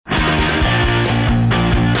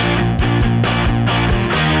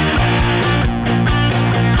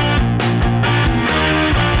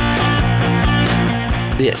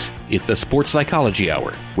This is the Sports Psychology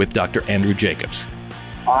Hour with Dr. Andrew Jacobs.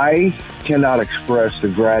 I cannot express the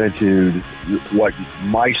gratitude what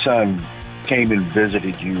my son came and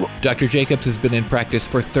visited you. Dr. Jacobs has been in practice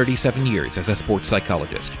for 37 years as a sports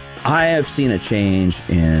psychologist. I have seen a change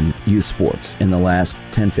in youth sports in the last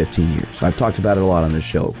 10, 15 years. I've talked about it a lot on this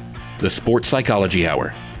show. The Sports Psychology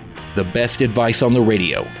Hour. The best advice on the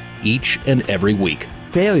radio, each and every week.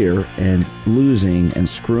 Failure and losing and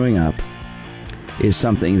screwing up is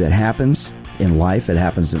something that happens in life. It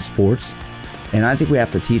happens in sports. And I think we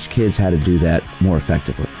have to teach kids how to do that more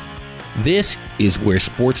effectively. This is where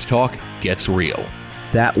sports talk gets real.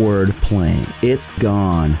 That word playing, it's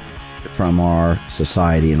gone from our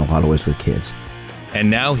society in a lot of ways with kids.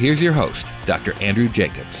 And now here's your host, Dr. Andrew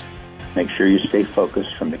Jacobs. Make sure you stay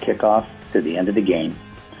focused from the kickoff to the end of the game.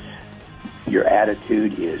 Your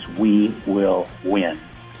attitude is, we will win.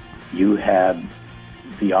 You have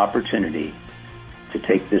the opportunity to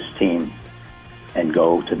take this team and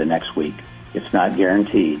go to the next week. It's not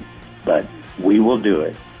guaranteed, but we will do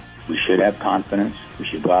it. We should have confidence. We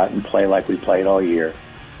should go out and play like we played all year,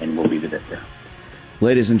 and we'll be the victor.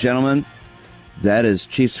 Ladies and gentlemen, that is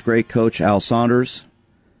Chiefs great coach Al Saunders,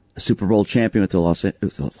 a Super Bowl champion with the Los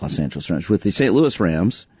Angeles Rams, with the St. Louis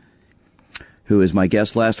Rams, who is my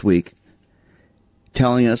guest last week,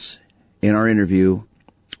 telling us in our interview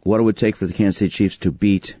what it would take for the Kansas City Chiefs to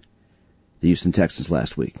beat the Houston Texans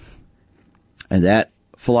last week. And that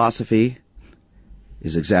philosophy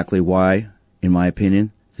is exactly why, in my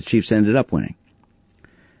opinion, the Chiefs ended up winning.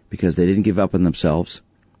 Because they didn't give up on themselves.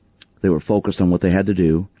 They were focused on what they had to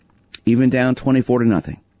do, even down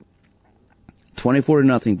 24-0.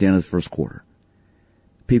 24-0 at the end of the first quarter.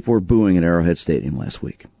 People were booing at Arrowhead Stadium last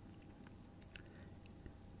week.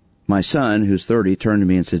 My son, who's 30, turned to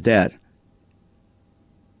me and said, "Dad,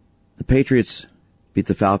 the Patriots beat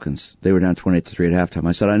the Falcons. They were down 28-3 at halftime."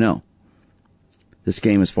 I said, "I know. This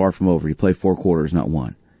game is far from over. You play 4 quarters, not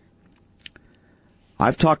one."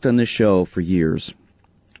 I've talked on this show for years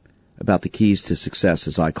about the keys to success,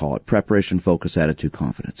 as I call it: preparation, focus, attitude,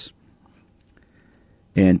 confidence.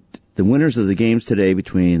 And the winners of the games today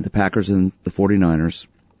between the Packers and the 49ers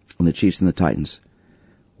and the Chiefs and the Titans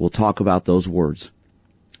will talk about those words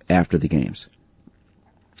after the games.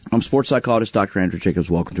 I'm sports psychologist Dr. Andrew Jacobs.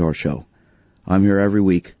 Welcome to our show. I'm here every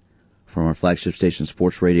week from our flagship station,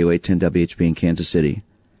 Sports Radio 810 WHB in Kansas City.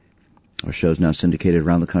 Our show is now syndicated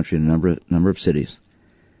around the country in a number of cities.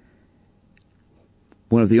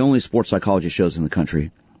 One of the only sports psychology shows in the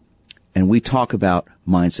country, and we talk about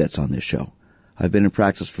mindsets on this show. I've been in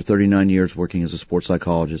practice for 39 years working as a sports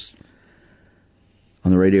psychologist,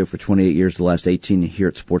 on the radio for 28 years, the last 18 here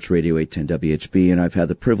at Sports Radio 810 WHB, and I've had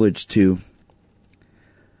the privilege to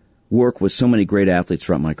work with so many great athletes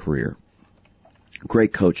throughout my career.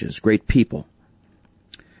 Great coaches, great people.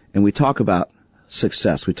 And we talk about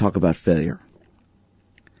success. We talk about failure.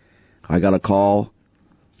 I got a call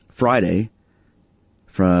Friday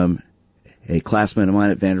from a classmate of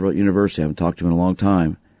mine at Vanderbilt University. I haven't talked to him in a long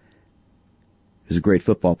time. He's a great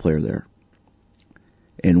football player there.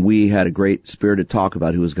 And we had a great spirited talk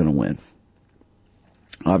about who was going to win.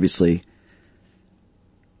 Obviously,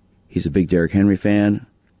 he's a big Derrick Henry fan.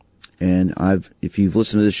 And if you've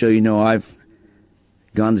listened to this show, you know I've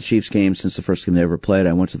gone to Chiefs games since the first game they ever played.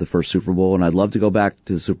 I went to the first Super Bowl, and I'd love to go back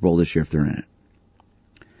to the Super Bowl this year if they're in it.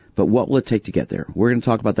 But what will it take to get there? We're going to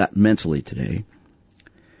talk about that mentally today.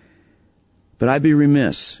 But I'd be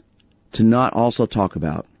remiss to not also talk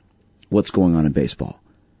about what's going on in baseball.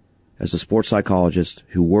 As a sports psychologist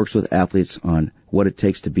who works with athletes on what it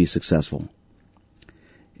takes to be successful,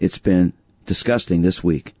 it's been disgusting this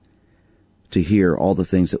week to hear all the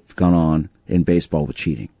things that have gone on in baseball with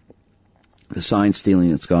cheating. The sign stealing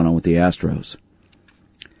that's gone on with the Astros.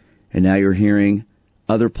 And now you're hearing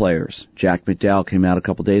other players. Jack McDowell came out a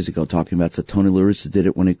couple days ago talking about Tony La Russa did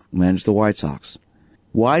it when he managed the White Sox.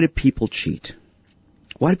 Why do people cheat?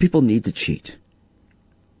 Why do people need to cheat?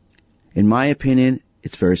 In my opinion,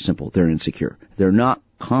 it's very simple. They're insecure. They're not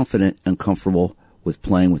confident and comfortable with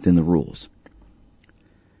playing within the rules.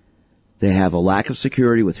 They have a lack of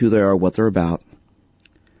security with who they are, what they're about.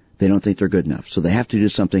 They don't think they're good enough. So they have to do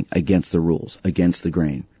something against the rules, against the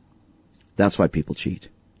grain. That's why people cheat.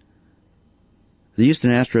 The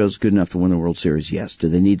Houston Astros good enough to win the World Series? Yes. Do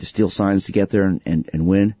they need to steal signs to get there and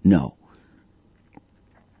win? No.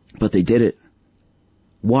 But they did it.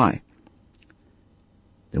 Why?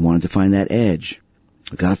 They wanted to find that edge.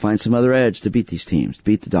 We've got to find some other edge to beat these teams, to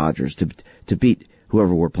beat the Dodgers, to beat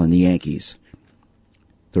whoever we're playing, the Yankees,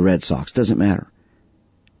 the Red Sox. Doesn't matter.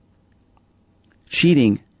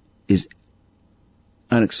 Cheating is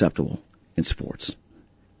unacceptable in sports.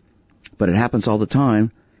 but it happens all the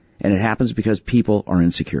time, and it happens because people are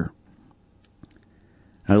insecure.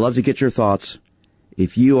 I'd love to get your thoughts.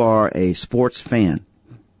 If you are a sports fan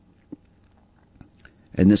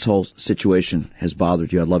and this whole situation has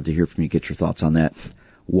bothered you, I'd love to hear from you, get your thoughts on that.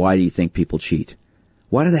 Why do you think people cheat?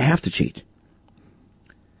 Why do they have to cheat?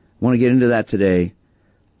 I want to get into that today.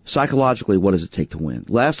 Psychologically, what does it take to win?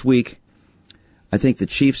 Last week, I think the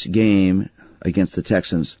Chiefs game against the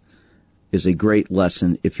Texans is a great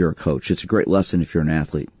lesson if you're a coach. It's a great lesson if you're an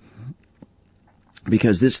athlete.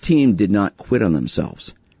 Because this team did not quit on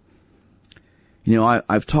themselves. You know,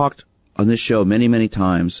 I've talked on this show many, many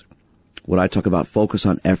times when I talk about focus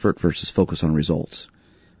on effort versus focus on results.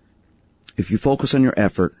 If you focus on your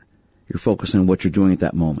effort, you're focusing on what you're doing at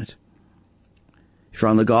that moment. If you're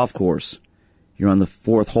on the golf course, you're on the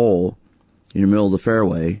fourth hole, in the middle of the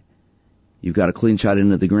fairway, you've got a clean shot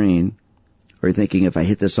into the green. Are you thinking, if I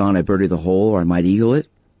hit this on, I birdie the hole or I might eagle it?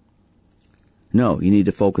 No, you need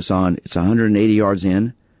to focus on, it's 180 yards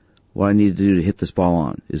in. What I need to do to hit this ball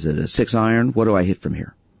on? Is it a 6-iron? What do I hit from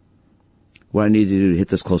here? What I need to do to hit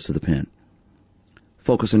this close to the pin?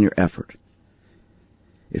 Focus on your effort.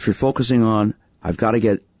 If you're focusing on, I've got to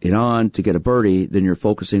get it on to get a birdie, then you're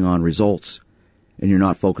focusing on results and you're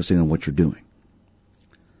not focusing on what you're doing.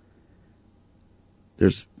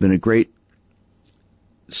 There's been a great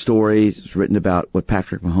story it's written about what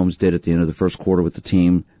Patrick Mahomes did at the end of the first quarter with the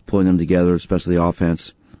team, pulling them together, especially the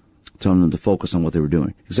offense, telling them to focus on what they were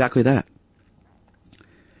doing. Exactly that.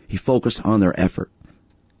 He focused on their effort.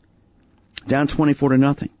 Down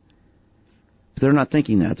 24-0. But they're not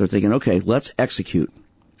thinking that. They're thinking, okay, let's execute.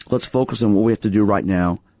 Let's focus on what we have to do right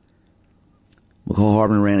now. McCall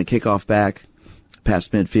Hardman ran a kickoff back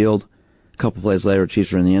past midfield. A couple plays later,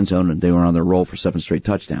 Chiefs were in the end zone, and they were on their roll for 7 straight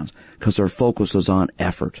touchdowns because their focus was on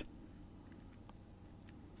effort.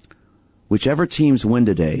 Whichever teams win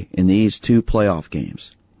today in these 2 playoff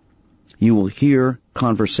games, you will hear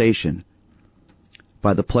conversation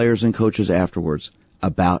by the players and coaches afterwards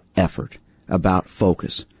about effort, about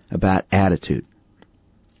focus, about attitude.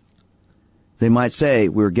 They might say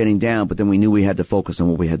we were getting down, but then we knew we had to focus on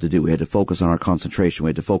what we had to do. We had to focus on our concentration. We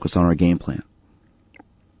had to focus on our game plan.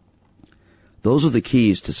 Those are the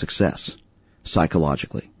keys to success,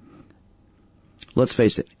 psychologically. Let's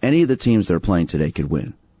face it, any of the teams that are playing today could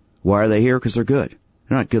win. Why are they here? Because they're good.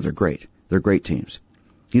 They're not good, they're great. They're great teams.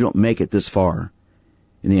 You don't make it this far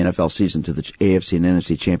in the NFL season to the AFC and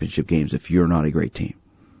NFC championship games if you're not a great team.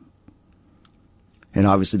 And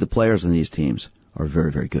obviously the players in these teams are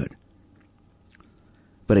very, very good.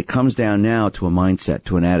 But it comes down now to a mindset,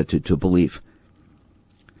 to an attitude, to a belief.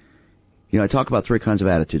 You know, I talk about 3 kinds of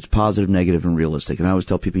attitudes: positive, negative, and realistic. And I always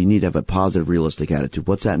tell people you need to have a positive, realistic attitude.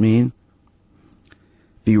 What's that mean?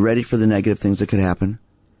 Be ready for the negative things that could happen.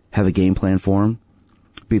 Have a game plan for them.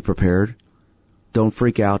 Be prepared. Don't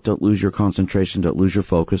freak out. Don't lose your concentration. Don't lose your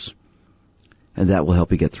focus. And that will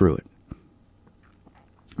help you get through it.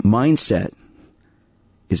 Mindset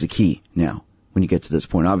is a key now when you get to this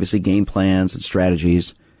point. Obviously, game plans and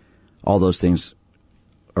strategies, all those things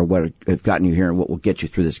are what have gotten you here and what will get you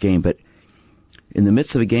through this game. But in the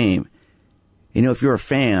midst of a game, you know, if you're a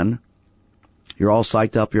fan, you're all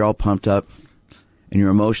psyched up, you're all pumped up, and your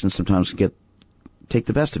emotions sometimes can take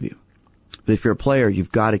the best of you. But if you're a player,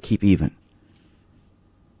 you've got to keep even.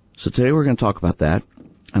 So today we're going to talk about that.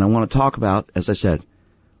 And I want to talk about, as I said,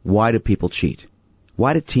 why do people cheat?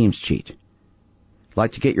 Why do teams cheat? I'd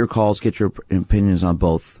like to get your calls, get your opinions on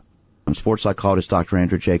both. I'm sports psychologist Dr.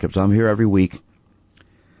 Andrew Jacobs. I'm here every week.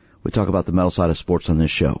 We talk about the mental side of sports on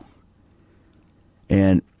this show.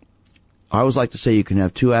 And I always like to say you can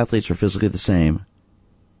have 2 athletes who are physically the same,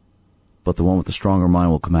 but the one with the stronger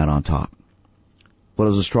mind will come out on top. What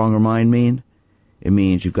does a stronger mind mean? It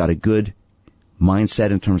means you've got a good mindset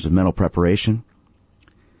in terms of mental preparation.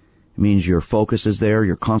 It means your focus is there.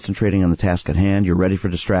 You're concentrating on the task at hand. You're ready for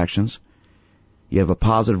distractions. You have a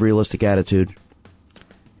positive, realistic attitude.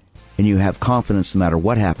 And you have confidence no matter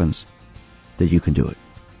what happens that you can do it.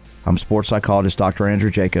 I'm sports psychologist Dr. Andrew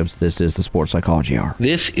Jacobs. This is the Sports Psychology Hour.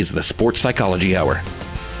 This is the Sports Psychology Hour.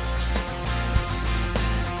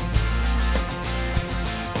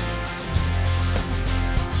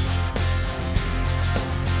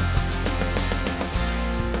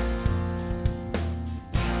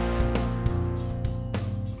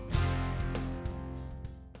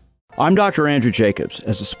 I'm Dr. Andrew Jacobs.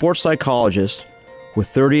 As a sports psychologist with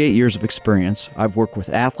 38 years of experience, I've worked with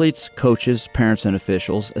athletes, coaches, parents, and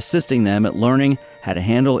officials, assisting them at learning how to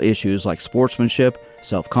handle issues like sportsmanship,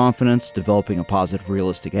 self-confidence, developing a positive,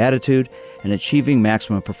 realistic attitude, and achieving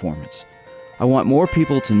maximum performance. I want more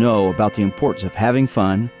people to know about the importance of having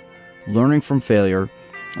fun, learning from failure,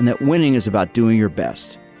 and that winning is about doing your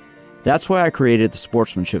best. That's why I created the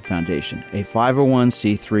Sportsmanship Foundation, a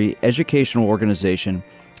 501c3 educational organization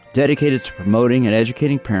dedicated to promoting and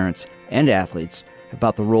educating parents and athletes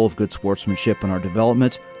about the role of good sportsmanship in our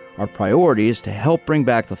development. Our priority is to help bring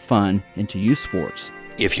back the fun into youth sports.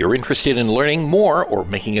 If you're interested in learning more or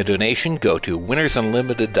making a donation, go to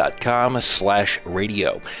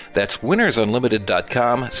winnersunlimited.com/radio. That's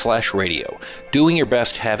winnersunlimited.com/radio. Doing your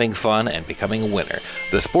best, having fun, and becoming a winner.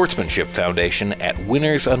 The Sportsmanship Foundation at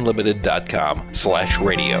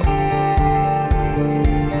winnersunlimited.com/radio.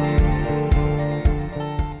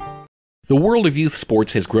 The world of youth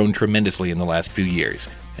sports has grown tremendously in the last few years,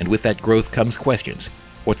 and with that growth comes questions.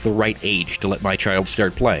 What's the right age to let my child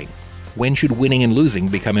start playing? When should winning and losing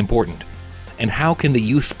become important? And how can the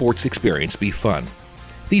youth sports experience be fun?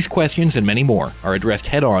 These questions and many more are addressed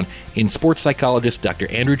head-on in sports psychologist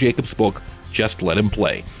Dr. Andrew Jacobs' book, Just Let 'Em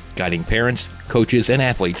Play, guiding parents, coaches, and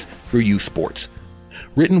athletes through youth sports.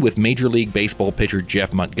 Written with Major League Baseball pitcher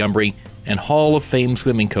Jeff Montgomery and Hall of Fame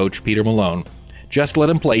swimming coach Peter Malone, Just Let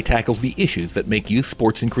 'Em Play tackles the issues that make youth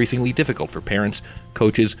sports increasingly difficult for parents,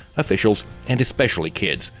 coaches, officials, and especially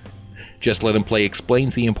kids. Just Let 'Em Play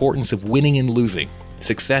explains the importance of winning and losing,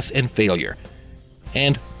 success and failure,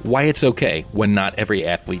 and why it's okay when not every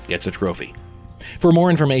athlete gets a trophy. For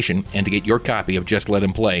more information and to get your copy of Just Let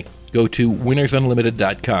 'Em Play, go to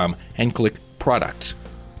winnersunlimited.com and click Products.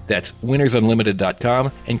 That's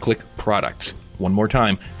winnersunlimited.com and click Products. One more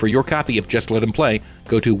time, for your copy of Just Let 'Em Play,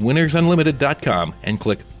 go to winnersunlimited.com and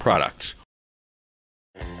click Products.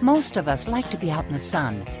 Most of us like to be out in the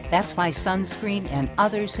sun. That's why sunscreen and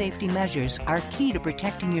other safety measures are key to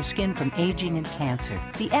protecting your skin from aging and cancer.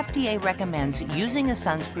 The FDA recommends using a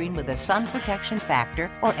sunscreen with a sun protection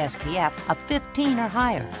factor, or SPF, of 15 or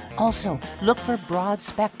higher. Also, look for broad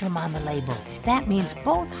spectrum on the label. That means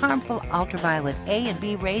both harmful ultraviolet A and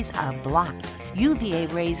B rays are blocked. UVA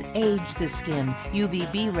rays age the skin,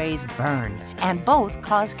 UVB rays burn, and both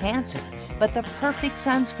cause cancer. But the perfect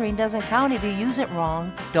sunscreen doesn't count if you use it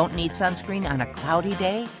wrong. Don't need sunscreen on a cloudy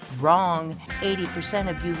day? Wrong. 80%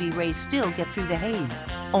 of UV rays still get through the haze.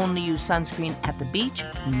 Only use sunscreen at the beach?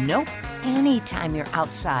 Nope. Anytime you're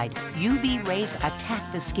outside, UV rays attack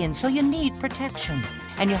the skin, so you need protection.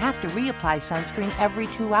 And you have to reapply sunscreen every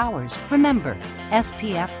 2 hours. Remember,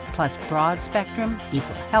 SPF plus broad spectrum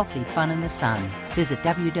equal healthy fun in the sun. Visit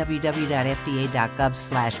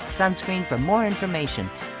www.fda.gov/sunscreen for more information.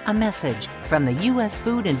 A message from the U.S.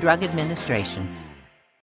 Food and Drug Administration.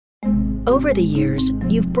 Over the years,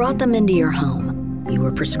 you've brought them into your home. You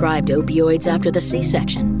were prescribed opioids after the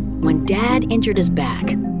C-section, when Dad injured his back,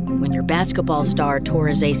 when your basketball star tore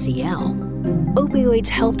his ACL. Opioids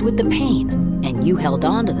helped with the pain, and you held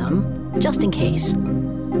on to them just in case.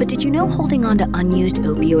 But did you know holding on to unused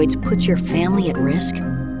opioids puts your family at risk?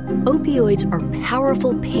 Opioids are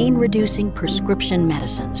powerful pain-reducing prescription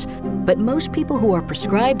medicines, but most people who are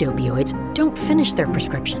prescribed opioids don't finish their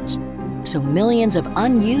prescriptions. So millions of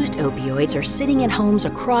unused opioids are sitting in homes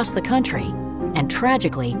across the country. And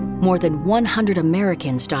tragically, more than 100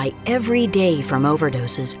 Americans die every day from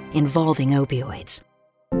overdoses involving opioids.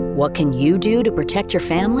 What can you do to protect your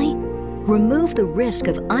family? Remove the risk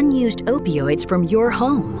of unused opioids from your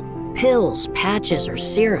home. Pills, patches, or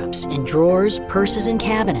syrups in drawers, purses, and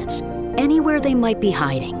cabinets, anywhere they might be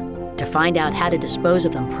hiding. To find out how to dispose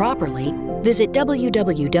of them properly, visit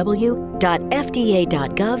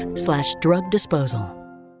www.fda.gov/drug disposal.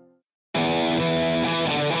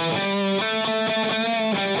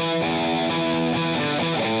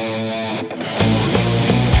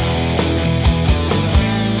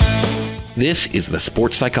 This is the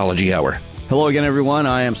Sports Psychology Hour. Hello again, everyone.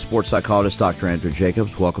 I am sports psychologist Dr. Andrew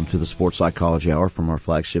Jacobs. Welcome to the Sports Psychology Hour from our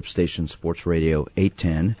flagship station, Sports Radio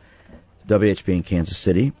 810, WHB in Kansas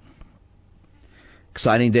City.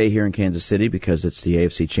 Exciting day here in Kansas City because it's the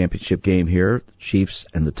AFC Championship game here. The Chiefs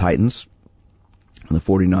and the Titans, and the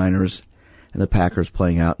 49ers and the Packers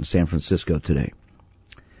playing out in San Francisco today.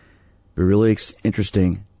 Be really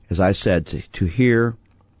interesting, as I said, to hear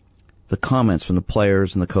the comments from the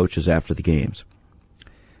players and the coaches after the games.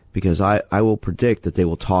 Because I will predict that they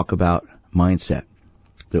will talk about mindset.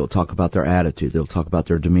 They will talk about their attitude. They'll talk about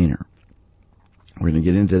their demeanor. We're going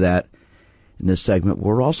to get into that in this segment.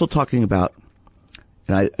 We're also talking about,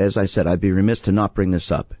 and as I said, I'd be remiss to not bring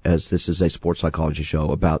this up, as this is a sports psychology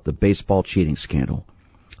show, about the baseball cheating scandal,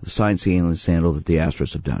 the sign stealing scandal that the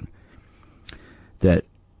Astros have done. That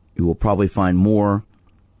you will probably find more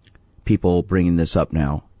people bringing this up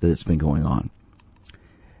now that it's been going on.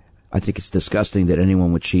 I think it's disgusting that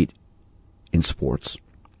anyone would cheat in sports,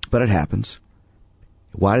 but it happens.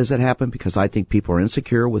 Why does that happen? Because I think people are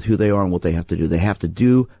insecure with who they are and what they have to do. They have to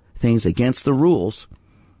do things against the rules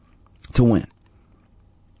to win.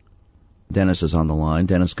 Dennis is on the line.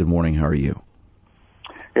 Dennis, good morning. How are you?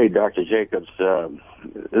 Hey, Dr. Jacobs.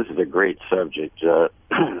 This is a great subject.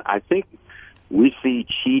 I think we see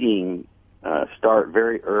cheating start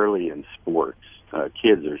very early in sports.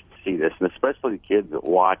 Kids see this, and especially the kids that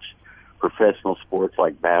watch professional sports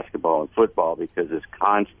like basketball and football, because there's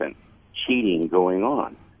constant cheating going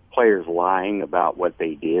on. Players lying about what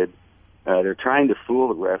they did. They're trying to fool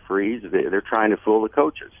the referees. They're trying to fool the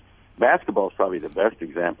coaches. Basketball is probably the best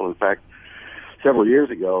example. In fact, several years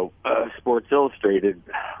ago, Sports Illustrated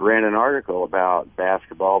ran an article about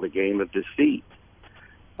basketball, the game of deceit.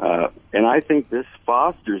 And I think this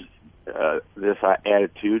fosters this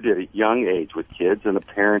attitude at a young age with kids, and the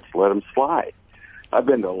parents let them slide. I've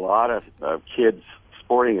been to a lot of kids'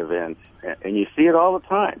 sporting events, and you see it all the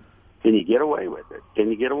time. Can you get away with it? Can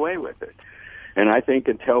you get away with it? And I think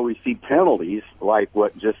until we see penalties like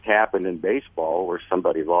what just happened in baseball where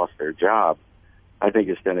somebody lost their job, I think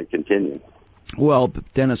it's going to continue. Well,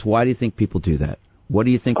 Dennis, why do you think people do that? What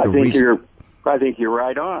do you think the reason? I think you're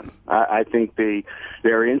right on. I think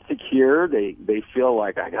they're insecure. They feel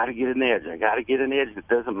like, I got to get an edge. I got to get an edge. It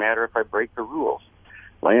doesn't matter if I break the rules.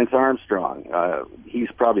 Lance Armstrong, he's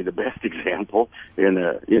probably the best example in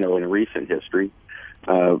recent history.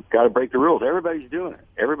 Got to break the rules. Everybody's doing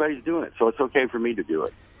it. So it's okay for me to do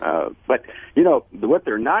it. But what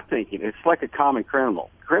they're not thinking, it's like a common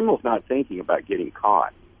criminal. Criminal's not thinking about getting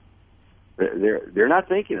caught. They're not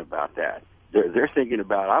thinking about that. They're thinking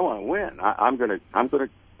about, I want to win. I'm gonna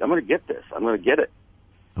get this. I'm gonna get it.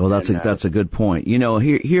 Well, that's a good point.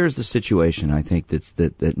 Here's the situation. I think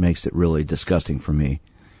that makes it really disgusting for me.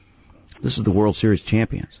 This is the World Series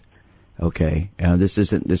champions. Okay, this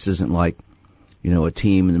isn't like, a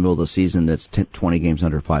team in the middle of the season that's 20 games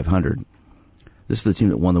under 500. This is the team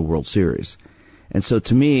that won the World Series, and so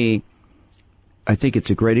to me, I think it's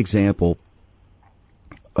a great example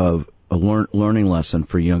of a learning lesson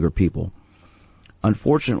for younger people.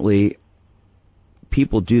 Unfortunately,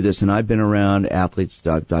 people do this, and I've been around athletes.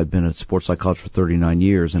 I've been a sports psychologist for 39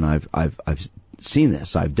 years, and I've seen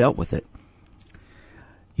this. I've dealt with it.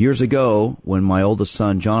 Years ago, when my oldest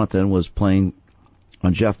son Jonathan was playing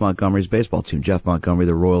on Jeff Montgomery's baseball team, Jeff Montgomery,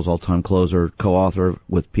 the Royals' all-time closer, co-author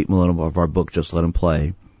with Pete Millennium of our book Just Let Him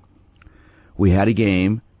Play, we had a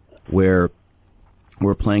game where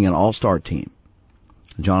we're playing an all-star team.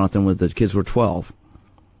 Jonathan the kids were 12.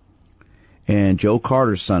 And Joe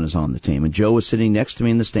Carter's son is on the team. And Joe was sitting next to me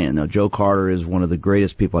in the stand. Now, Joe Carter is one of the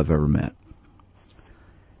greatest people I've ever met.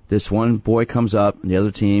 This one boy comes up, and the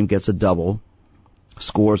other team gets a double,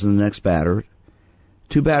 scores in the next batter.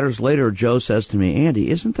 2 batters later, Joe says to me, Andy,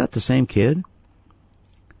 isn't that the same kid?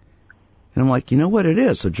 And I'm like, you know what, it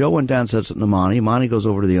is. So Joe went down and said something to Monty. Monty goes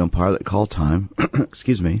over to the umpire that called time.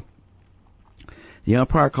 Excuse me. The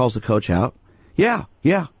umpire calls the coach out. Yeah.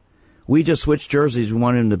 We just switched jerseys. We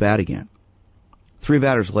wanted him to bat again. 3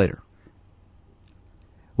 batters later.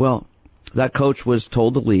 Well, that coach was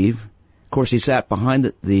told to leave. Of course, he sat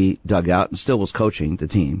behind the dugout and still was coaching the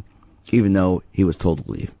team, even though he was told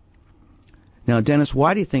to leave. Now, Dennis,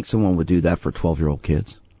 why do you think someone would do that for 12-year-old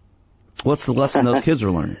kids? What's the lesson those kids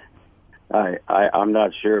are learning? I'm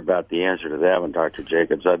not sure about the answer to that one, Dr.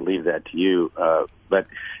 Jacobs. I'd leave that to you. But,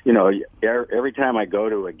 every time I go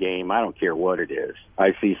to a game, I don't care what it is,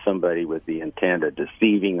 I see somebody with the intent of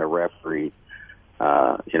deceiving a referee.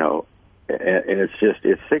 And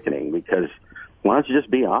it's sickening, because why don't you just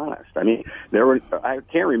be honest? I mean, I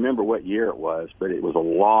can't remember what year it was, but it was a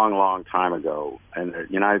long, long time ago, and the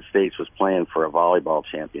United States was playing for a volleyball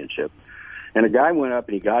championship. And a guy went up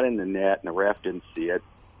and he got in the net, and the ref didn't see it,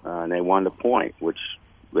 and they won the point, which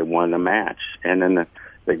they won the match. And then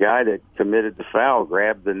the guy that committed the foul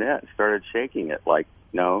grabbed the net and started shaking it like,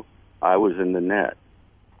 no, I was in the net.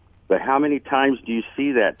 But how many times do you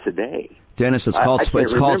see that today? Dennis, it's called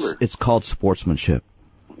sportsmanship.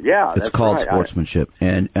 Yeah, it's called right. sportsmanship,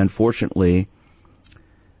 and unfortunately,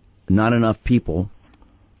 not enough people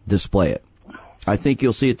display it. I think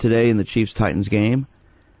you'll see it today in the Chiefs-Titans game.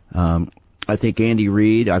 I think Andy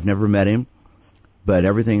Reid, I've never met him, but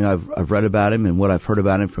everything I've read about him and what I've heard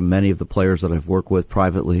about him from many of the players that I've worked with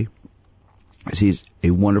privately is he's a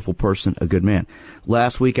wonderful person, a good man.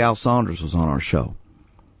 Last week, Al Saunders was on our show,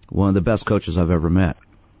 one of the best coaches I've ever met.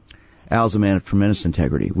 Al's a man of tremendous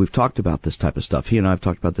integrity. We've talked about this type of stuff. He and I have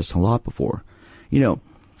talked about this a lot before. You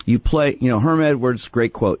play, Herm Edwards,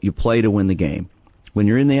 great quote, you play to win the game. When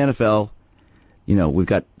you're in the NFL, we've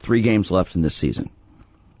got 3 games left in this season.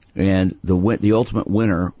 And the ultimate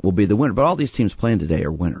winner will be the winner. But all these teams playing today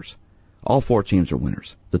are winners. All 4 teams are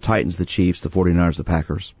winners. The Titans, the Chiefs, the 49ers, the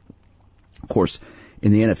Packers. Of course,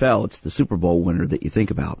 in the NFL, it's the Super Bowl winner that you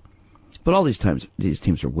think about. But all these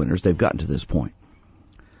teams are winners. They've gotten to this point.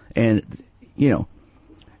 And,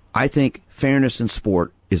 I think fairness in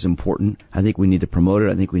sport is important. I think we need to promote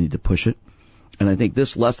it. I think we need to push it. And I think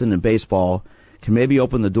this lesson in baseball can maybe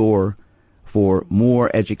open the door for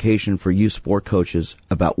more education for youth sport coaches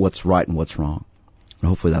about what's right and what's wrong. And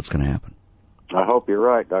hopefully that's going to happen. I hope you're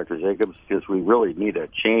right, Dr. Jacobs, because we really need a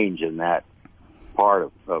change in that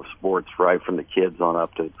part of sports, right from the kids on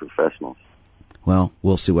up to the professionals. Well,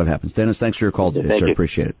 we'll see what happens. Dennis, thanks for your call today, sir.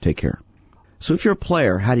 Appreciate it. Take care. So if you're a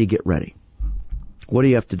player, how do you get ready? What do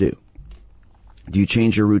you have to do? Do you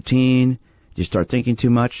change your routine? Do you start thinking too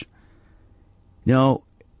much?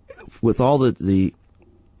 With all the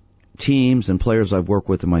teams and players I've worked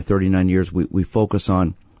with in my 39 years, we focus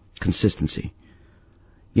on consistency.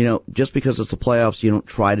 Just because it's the playoffs, you don't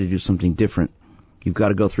try to do something different. You've got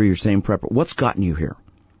to go through your same prep. What's gotten you here?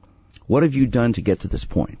 What have you done to get to this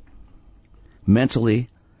point? Mentally,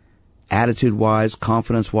 attitude-wise,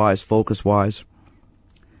 confidence-wise, focus-wise.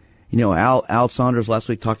 Al Saunders last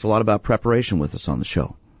week talked a lot about preparation with us on the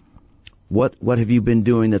show. What have you been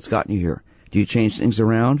doing that's gotten you here? Do you change things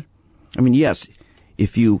around? I mean, yes,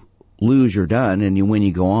 if you lose, you're done, and you win,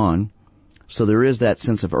 you go on. So there is that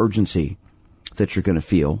sense of urgency that you're going to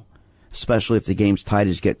feel, especially if the game's tight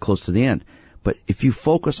as you get close to the end. But if you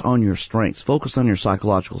focus on your strengths, focus on your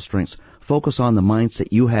psychological strengths, focus on the mindset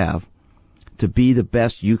you have to be the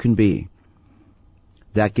best you can be,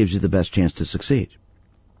 that gives you the best chance to succeed.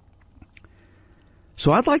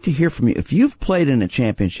 So I'd like to hear from you. If you've played in a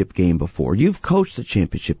championship game before, you've coached a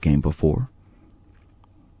championship game before,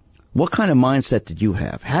 what kind of mindset did you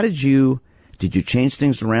have? Did you change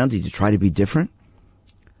things around? Did you try to be different?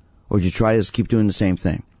 Or did you try to just keep doing the same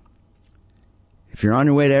thing? If you're on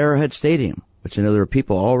your way to Arrowhead Stadium, which I know there are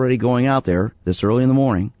people already going out there this early in the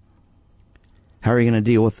morning, how are you going to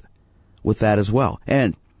deal with that as well?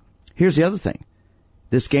 And here's the other thing.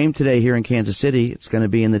 This game today here in Kansas City, it's going to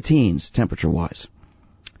be in the teens, temperature-wise.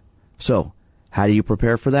 So, how do you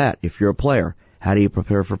prepare for that? If you're a player, how do you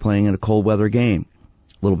prepare for playing in a cold weather game?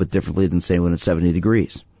 A little bit differently than, say, when it's 70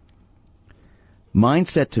 degrees.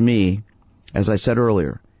 Mindset, to me, as I said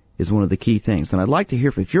earlier, is one of the key things. And I'd like to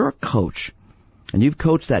hear if you're a coach and you've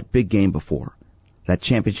coached that big game before, that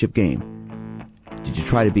championship game, did you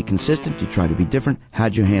try to be consistent? Did you try to be different?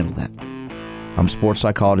 How'd you handle that? I'm sports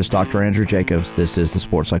psychologist Dr. Andrew Jacobs. This is the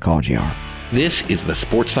Sports Psychology Hour. This is the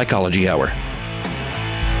Sports Psychology Hour.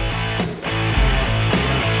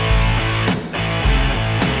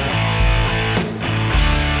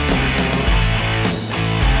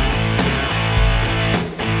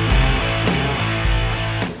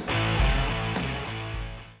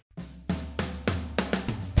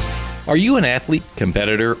 Are you an athlete,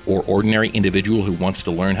 competitor, or ordinary individual who wants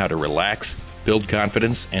to learn how to relax, build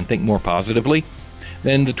confidence, and think more positively?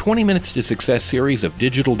 Then the 20 Minutes to Success series of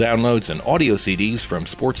digital downloads and audio CDs from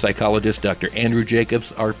sports psychologist Dr. Andrew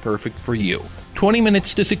Jacobs are perfect for you. 20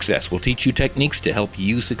 Minutes to Success will teach you techniques to help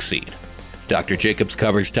you succeed. Dr. Jacobs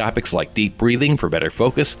covers topics like deep breathing for better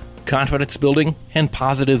focus, confidence building, and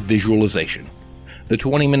positive visualization. The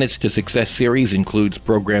 20 Minutes to Success series includes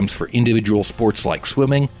programs for individual sports like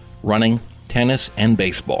swimming, running, tennis, and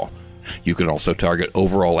baseball. You can also target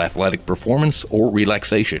overall athletic performance or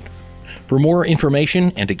relaxation. For more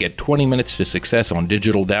information and to get 20 Minutes to Success on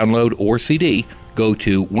digital download or CD, go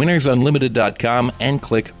to winnersunlimited.com and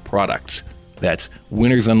click Products. That's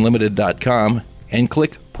winnersunlimited.com and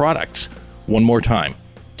click Products. One more time.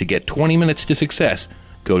 To get 20 Minutes to Success,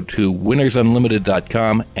 go to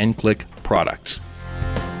winnersunlimited.com and click Products.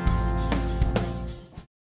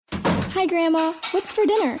 Hi, Grandma. What's for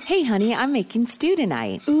dinner? Hey, honey, I'm making stew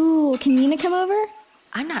tonight. Ooh, can Nina come over?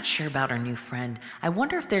 I'm not sure about our new friend. I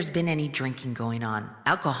wonder if there's been any drinking going on.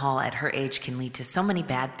 Alcohol at her age can lead to so many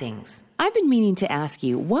bad things. I've been meaning to ask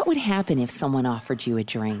you, what would happen if someone offered you a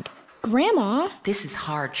drink? Grandma? This is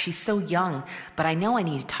hard. She's so young, but I know I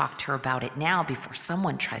need to talk to her about it now before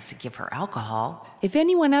someone tries to give her alcohol. If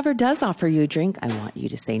anyone ever does offer you a drink, I want you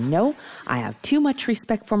to say no. I have too much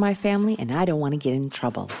respect for my family, and I don't want to get in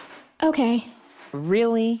trouble. Okay.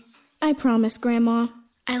 Really? I promise, Grandma.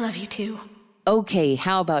 I love you too. Okay,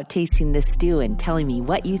 how about tasting this stew and telling me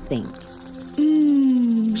what you think?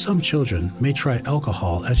 Some children may try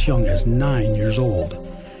alcohol as young as 9 years old.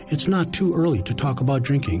 It's not too early to talk about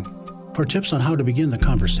drinking. For tips on how to begin the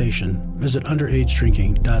conversation, visit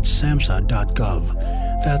underagedrinking.samhsa.gov.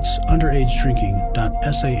 That's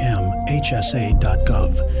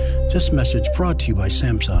underagedrinking.samhsa.gov. This message brought to you by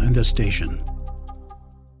SAMHSA and this station.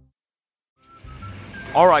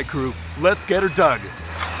 All right, crew, let's get her dug.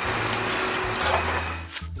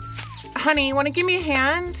 Honey, you want to give me a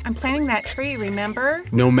hand? I'm planting that tree, remember?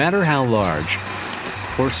 No matter how large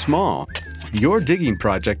or small your digging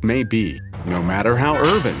project may be, no matter how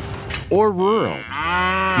urban or rural,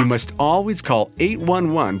 you must always call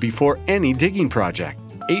 811 before any digging project.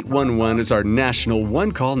 811 is our national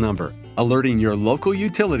one-call number, alerting your local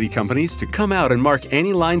utility companies to come out and mark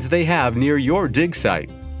any lines they have near your dig site.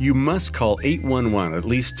 You must call 811 at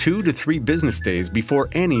least 2 to 3 business days before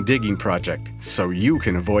any digging project, so you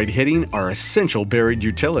can avoid hitting our essential buried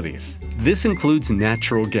utilities. This includes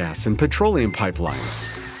natural gas and petroleum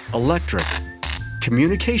pipelines, electric,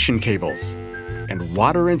 communication cables, and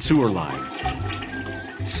water and sewer lines.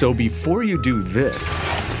 So before you do this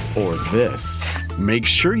or this, make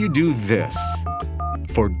sure you do this.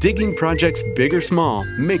 For digging projects big or small,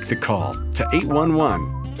 make the call to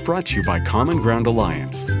 811. Brought to you by Common Ground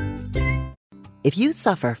Alliance. If you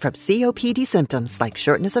suffer from COPD symptoms like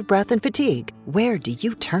shortness of breath and fatigue, where do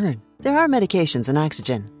you turn? There are medications and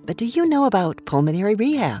oxygen, but do you know about pulmonary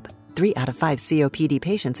rehab? 3 out of 5 COPD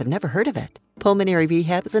patients have never heard of it. Pulmonary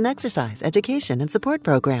rehab is an exercise, education, and support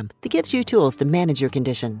program that gives you tools to manage your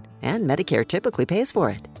condition, and Medicare typically pays for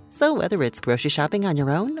it. So whether it's grocery shopping on your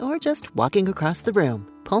own or just walking across the room,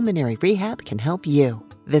 pulmonary rehab can help you.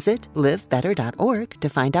 Visit livebetter.org to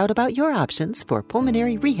find out about your options for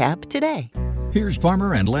pulmonary rehab today. Here's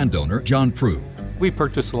farmer and landowner John Prue. We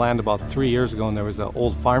purchased the land about 3 years ago, and there was an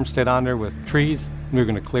old farmstead on there with trees. We were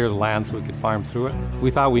going to clear the land so we could farm through it.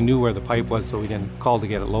 We thought we knew where the pipe was, so we didn't call to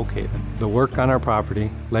get it located. The work on our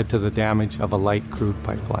property led to the damage of a light crude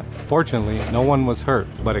pipeline. Fortunately, no one was hurt,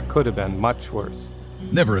 but it could have been much worse.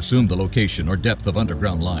 Never assume the location or depth of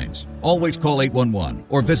underground lines. Always call 811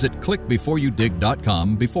 or visit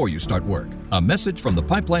clickbeforeyoudig.com before you start work. A message from the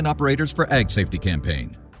Pipeline Operators for Ag Safety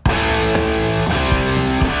campaign.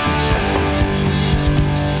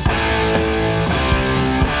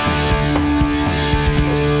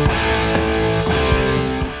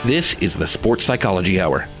 This is the Sports Psychology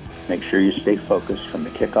Hour. Make sure you stay focused from the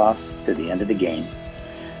kickoff to the end of the game.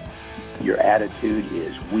 Your attitude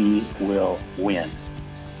is, we will win.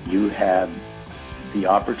 You have the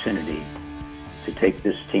opportunity to take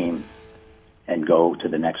this team and go to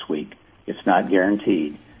the next week. It's not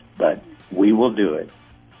guaranteed, but we will do it.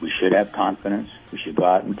 We should have confidence. We should go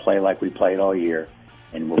out and play like we played all year,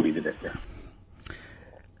 and we'll be the victor.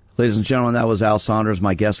 Ladies and gentlemen, that was Al Saunders,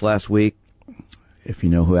 my guest last week. If you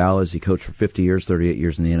know who Al is, he coached for 50 years, 38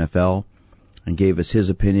 years in the NFL, and gave us his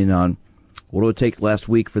opinion on what it would take last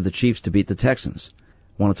week for the Chiefs to beat the Texans.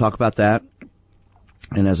 I want to talk about that,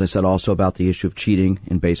 and as I said, also about the issue of cheating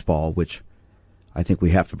in baseball, which I think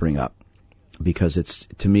we have to bring up, because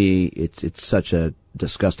to me, it's such a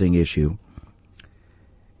disgusting issue.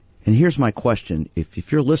 And here's my question.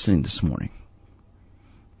 If you're listening this morning,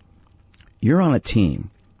 you're on a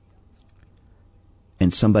team,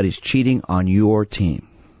 and somebody's cheating on your team,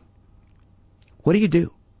 what do you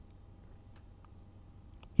do?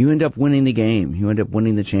 You end up winning the game. You end up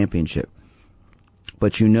winning the championship.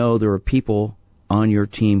 But you know there are people on your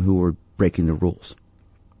team who are breaking the rules.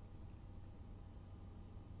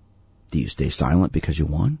 Do you stay silent because you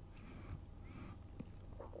won?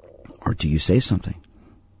 Or do you say something?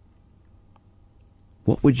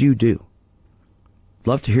 What would you do?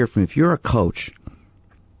 Love to hear from you. If you're a coach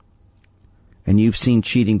and you've seen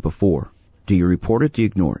cheating before, do you report it? Do you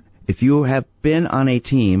ignore it? If you have been on a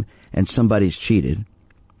team and somebody's cheated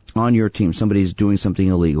on your team, somebody's doing something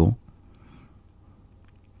illegal,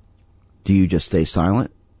 do you just stay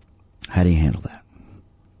silent? How do you handle that?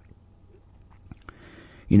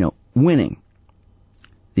 You know, winning.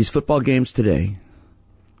 These football games today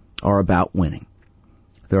are about winning.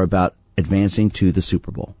 They're about advancing to the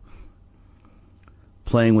Super Bowl.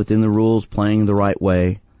 Playing within the rules, playing the right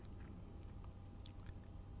way,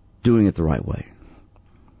 doing it the right way.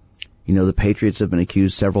 You know, the Patriots have been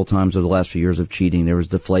accused several times over the last few years of cheating. There was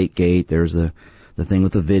Deflategate. There's the thing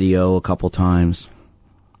with the video a couple times.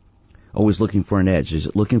 Always looking for an edge. Is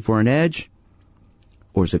it looking for an edge,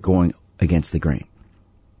 or is it going against the grain?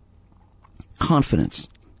 Confidence,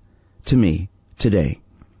 to me, today,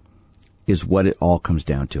 is what it all comes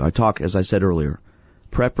down to. I talk, as I said earlier,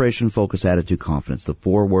 preparation, focus, attitude, confidence. The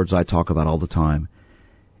 4 words I talk about all the time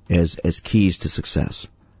as keys to success.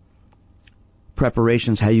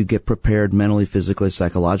 Preparation's how you get prepared mentally, physically,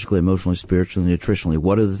 psychologically, emotionally, spiritually, nutritionally.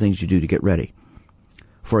 What are the things you do to get ready?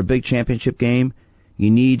 For a big championship game, you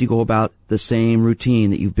need to go about the same routine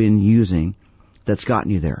that you've been using that's gotten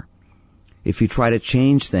you there. If you try to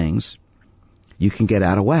change things, you can get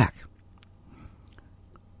out of whack.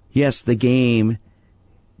 Yes, the game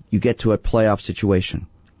you get to a playoff situation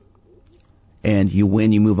and you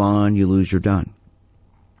win, you move on, you lose, you're done.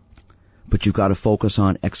 But you've got to focus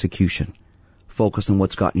on execution. Focus on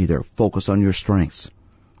what's gotten you there. Focus on your strengths.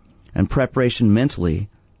 And preparation mentally,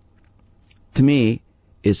 to me,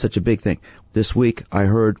 is such a big thing. This week, I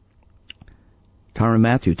heard Tyrann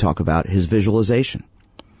Mathieu talk about his visualization.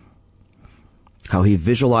 How he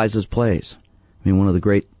visualizes plays. I mean, one of the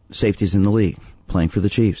great safeties in the league, playing for the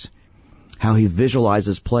Chiefs. How he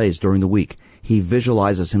visualizes plays during the week. He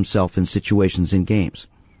visualizes himself in situations in games.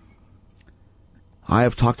 I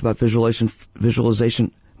have talked about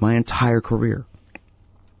visualization my entire career.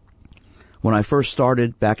 When I first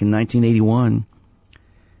started back in 1981,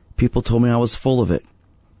 people told me I was full of it.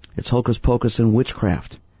 It's hocus pocus and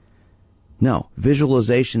witchcraft. No,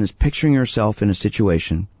 visualization is picturing yourself in a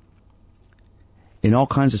situation, in all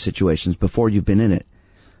kinds of situations before you've been in it.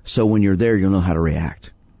 So when you're there, you'll know how to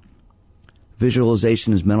react.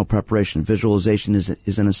 Visualization is mental preparation. Visualization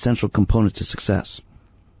is an essential component to success.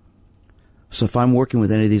 So if I'm working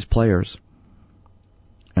with any of these players,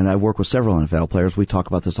 and I work with several NFL players, we talk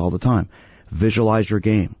about this all the time. Visualize your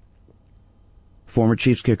game. Former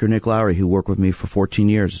Chiefs kicker Nick Lowry, who worked with me for 14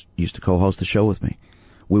 years, used to co-host the show with me.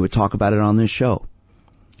 We would talk about it on this show.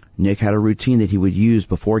 Nick had a routine that he would use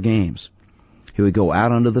before games. He would go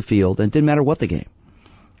out onto the field, and it didn't matter what the game.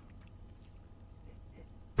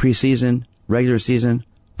 Preseason, regular season,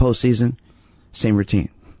 postseason, same routine.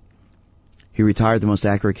 He retired the most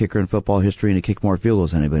accurate kicker in football history, and he kicked more field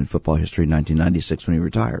goals than anybody in football history in 1996 when he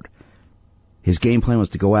retired. His game plan was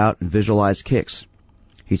to go out and visualize kicks.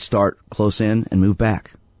 He'd start close in and move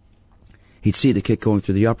back. He'd see the kick going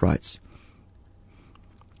through the uprights.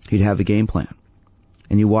 He'd have a game plan.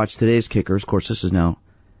 And you watch today's kickers, of course this is now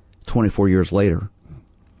 24 years later,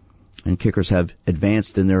 and kickers have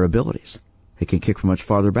advanced in their abilities. They can kick from much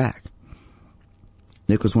farther back.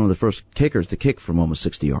 Nick was one of the first kickers to kick from almost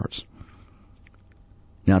 60 yards.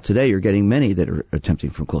 Now today you're getting many that are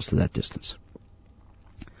attempting from close to that distance.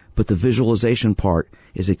 But the visualization part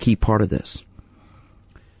is a key part of this.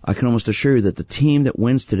 I can almost assure you that the team that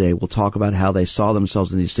wins today will talk about how they saw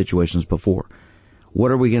themselves in these situations before.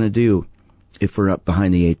 What are we going to do if we're up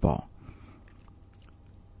behind the 8 ball?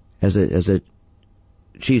 As a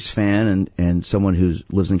Chiefs fan and someone who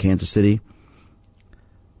lives in Kansas City,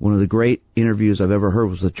 one of the great interviews I've ever heard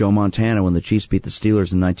was with Joe Montana when the Chiefs beat the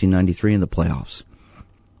Steelers in 1993 in the playoffs.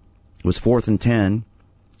 It was 4th and 10,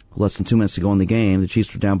 less than 2 minutes to go in the game. The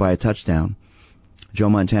Chiefs were down by a touchdown. Joe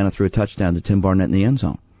Montana threw a touchdown to Tim Barnett in the end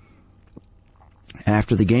zone.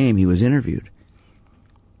 After the game, he was interviewed.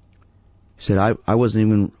 He said, I wasn't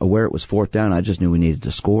even aware it was 4th down. I just knew we needed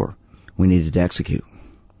to score. We needed to execute.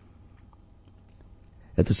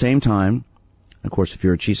 At the same time, of course, if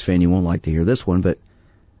you're a Chiefs fan, you won't like to hear this one, but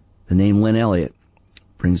the name Lynn Elliott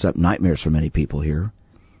brings up nightmares for many people here.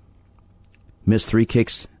 Missed 3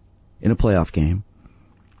 kicks in a playoff game.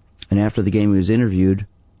 And after the game, he was interviewed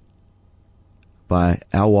by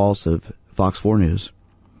Al Walsh of Fox 4 News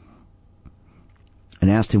and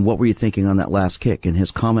asked him, what were you thinking on that last kick? And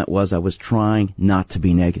his comment was, I was trying not to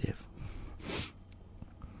be negative.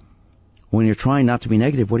 When you're trying not to be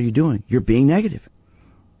negative, what are you doing? You're being negative.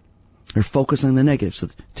 You're focusing on the negative. So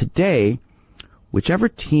today, whichever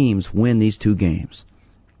teams win these 2 games,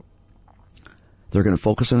 they're going to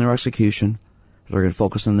focus on their execution. They're going to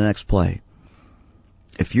focus on the next play.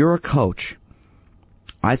 If you're a coach,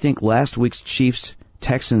 I think last week's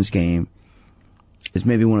Chiefs-Texans game is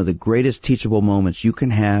maybe one of the greatest teachable moments you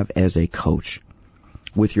can have as a coach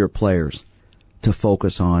with your players to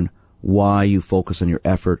focus on why you focus on your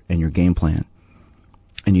effort and your game plan,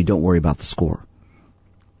 and you don't worry about the score.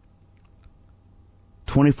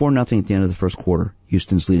 24-0 at the end of the first quarter.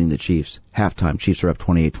 Houston's leading the Chiefs. Halftime, Chiefs are up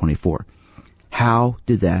 28-24. How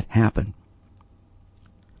did that happen?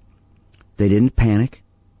 They didn't panic.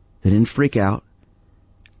 They didn't freak out.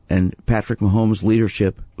 And Patrick Mahomes'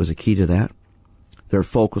 leadership was a key to that. Their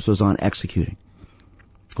focus was on executing.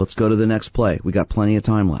 Let's go to the next play. We got plenty of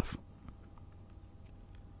time left.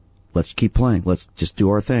 Let's keep playing. Let's just do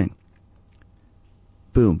our thing.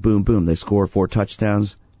 Boom, boom, boom. They scored 4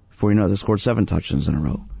 touchdowns. Before you know it, they scored 7 touchdowns in a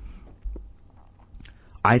row.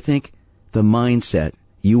 I think the mindset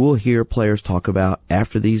you will hear players talk about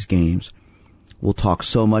after these games will talk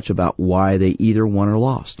so much about why they either won or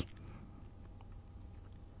lost.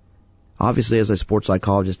 Obviously, as a sports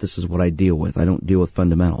psychologist, this is what I deal with. I don't deal with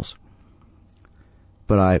fundamentals.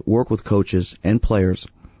 But I work with coaches and players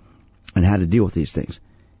on how to deal with these things.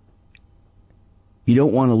 You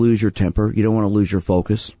don't want to lose your temper. You don't want to lose your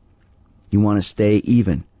focus. You want to stay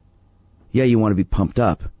even. Yeah, you want to be pumped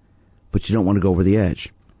up, but you don't want to go over the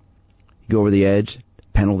edge. You go over the edge,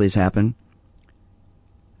 penalties happen.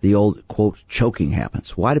 The old, quote, choking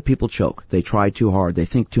happens. Why do people choke? They try too hard. They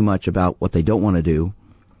think too much about what they don't want to do,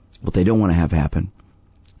 what they don't want to have happen.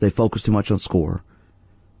 They focus too much on score.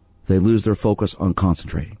 They lose their focus on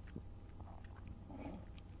concentrating.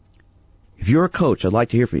 If you're a coach, I'd like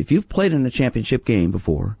to hear from you. If you've played in a championship game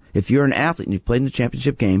before, if you're an athlete and you've played in a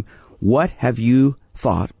championship game, what have you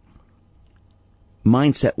thought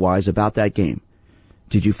mindset-wise about that game?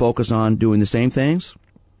 Did you focus on doing the same things?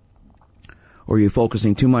 Or are you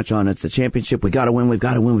focusing too much on it's a championship, we gotta win, we've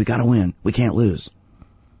gotta win, we gotta win, we can't lose?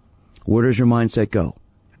 Where does your mindset go?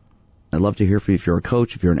 I'd love to hear from you if you're a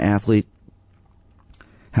coach, if you're an athlete,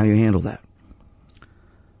 how you handle that.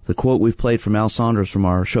 The quote we've played from Al Saunders from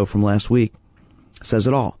our show from last week says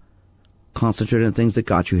it all. Concentrate on things that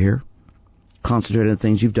got you here. Concentrate on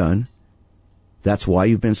things you've done. That's why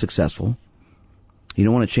you've been successful. You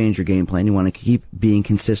don't want to change your game plan. You want to keep being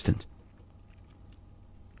consistent.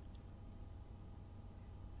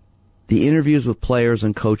 The interviews with players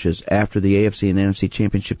and coaches after the AFC and NFC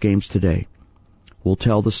championship games today will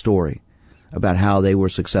tell the story about how they were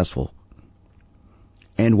successful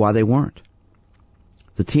and why they weren't.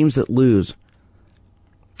 The teams that lose,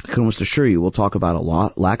 I can almost assure you, will talk about a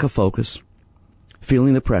lot, lack of focus,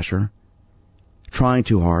 feeling the pressure, trying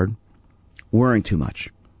too hard, worrying too much.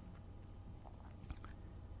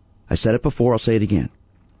 I said it before, I'll say it again.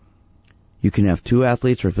 You can have two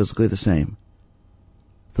athletes who are physically the same.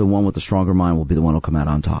 The one with the stronger mind will be the one who will come out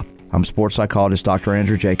on top. I'm sports psychologist Dr.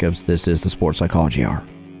 Andrew Jacobs. This is the Sports Psychology Hour.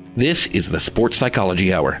 This is the Sports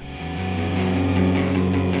Psychology Hour.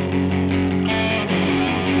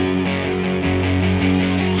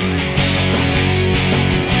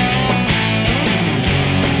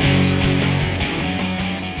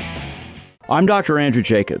 I'm Dr. Andrew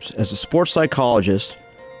Jacobs. As a sports psychologist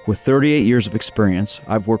with 38 years of experience,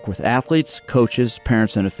 I've worked with athletes, coaches,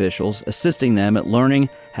 parents, and officials, assisting them at learning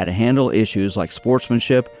how to handle issues like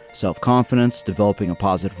sportsmanship, self-confidence, developing a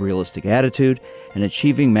positive, realistic attitude, and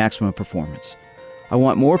achieving maximum performance. I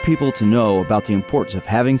want more people to know about the importance of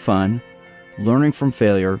having fun, learning from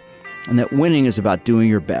failure, and that winning is about doing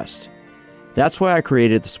your best. That's why I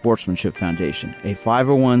created the Sportsmanship Foundation, a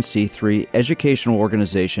 501c3 educational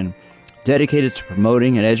organization dedicated to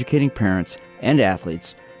promoting and educating parents and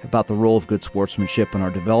athletes about the role of good sportsmanship in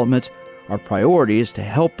our development. Our priority is to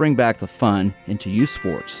help bring back the fun into youth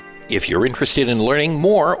sports. If you're interested in learning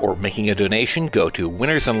more or making a donation, go to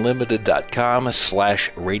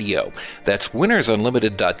winnersunlimited.com/radio. That's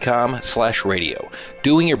winnersunlimited.com/radio.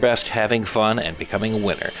 Doing your best, having fun, and becoming a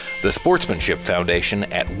winner. The Sportsmanship Foundation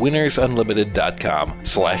at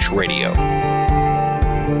winnersunlimited.com/radio.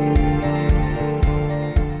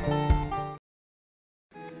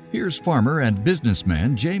 Here's farmer and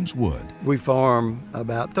businessman James Wood. We farm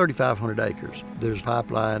about 3,500 acres. There's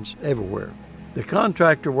pipelines everywhere. The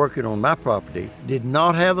contractor working on my property did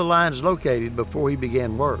not have the lines located before he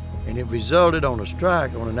began work, and it resulted on a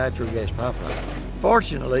strike on a natural gas pipeline.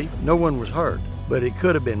 Fortunately, no one was hurt, but it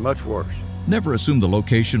could have been much worse. Never assume the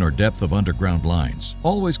location or depth of underground lines.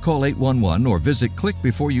 Always call 811 or visit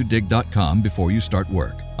clickbeforeyoudig.com before you start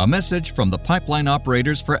work. A message from the Pipeline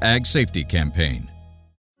Operators for Ag Safety campaign.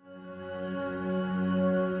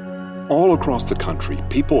 All across the country,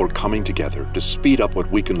 people are coming together to speed up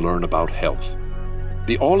what we can learn about health.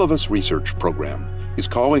 The All of Us Research Program is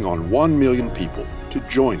calling on 1 million people to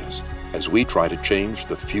join us as we try to change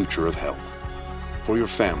the future of health. For your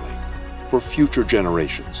family, for future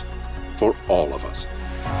generations, for all of us.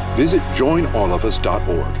 Visit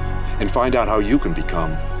joinallofus.org and find out how you can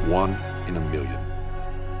become 1 in a million.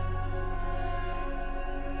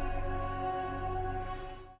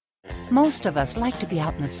 Most of us like to be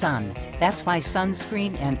out in the sun. That's why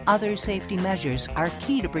sunscreen and other safety measures are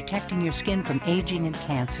key to protecting your skin from aging and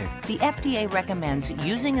cancer. The FDA recommends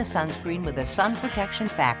using a sunscreen with a sun protection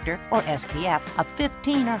factor, or SPF, of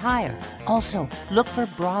 15 or higher. Also, look for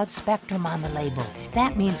broad spectrum on the label.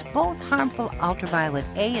 That means both harmful ultraviolet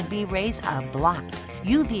A and B rays are blocked.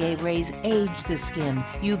 UVA rays age the skin,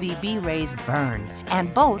 UVB rays burn,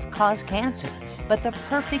 and both cause cancer. But the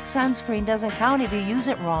perfect sunscreen doesn't count if you use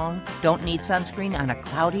it wrong. Don't need sunscreen on a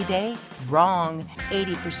cloudy day? Wrong.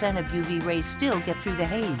 80% of UV rays still get through the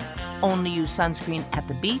haze. Only use sunscreen at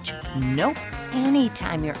the beach? Nope.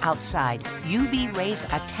 Anytime you're outside, UV rays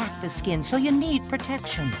attack the skin, so you need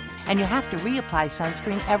protection. And you have to reapply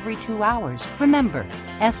sunscreen every 2 hours. Remember,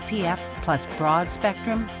 SPF plus broad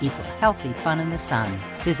spectrum equal healthy fun in the sun.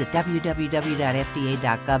 Visit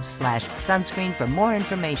www.fda.gov/sunscreen for more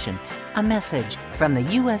information. A message from the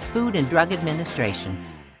U.S. Food and Drug Administration.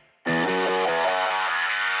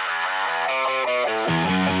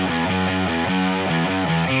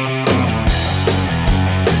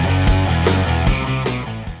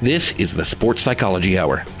 This is the Sports Psychology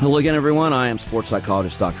Hour. Hello again, everyone. I am sports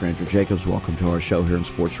psychologist Dr. Andrew Jacobs. Welcome to our show here on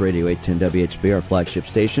Sports Radio 810 WHB, our flagship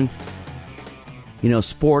station. You know,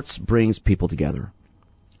 sports brings people together.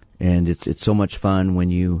 And it's so much fun when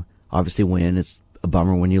you obviously win. It's a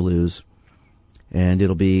bummer when you lose. And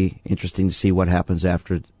it'll be interesting to see what happens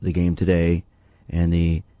after the game today. And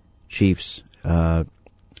the Chiefs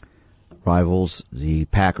rivals, the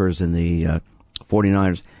Packers and the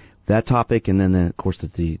 49ers. That topic, and then, of course,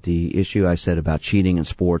 the issue I said about cheating in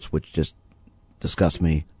sports, which just disgusts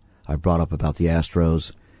me. I brought up about the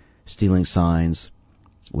Astros stealing signs,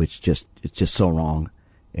 which it's just so wrong.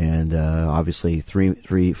 And obviously,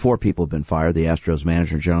 four people have been fired. The Astros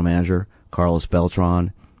manager and general manager, Carlos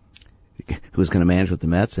Beltran, who was going to manage with the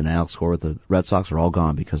Mets, and Alex Cora with the Red Sox, are all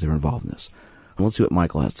gone because they were involved in this. And let's see what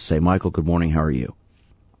Michael has to say. Michael, good morning. How are you?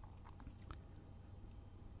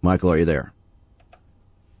 Michael, are you there?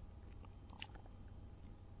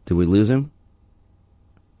 Did we lose him?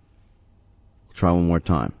 We'll try one more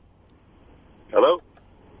time. Hello?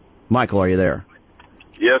 Michael, are you there?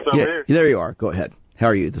 Yes, I'm here. There you are. Go ahead. How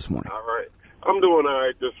are you this morning? All right. I'm doing all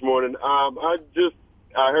right this morning. I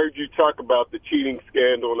heard you talk about the cheating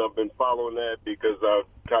scandal, and I've been following that because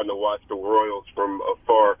I've kind of watched the Royals from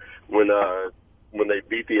afar when they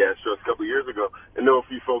beat the Astros a couple of years ago. I know a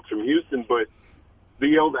few folks from Houston, but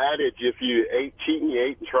the old adage, if you ain't cheating, you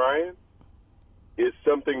ain't trying, is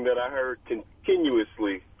something that I heard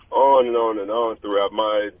continuously on and on and on throughout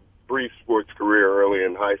my brief sports career early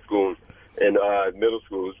in high school and middle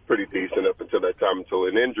school. It was pretty decent up until that time, until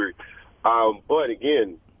an injury. But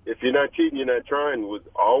again, if you're not cheating, you're not trying was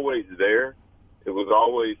always there. It was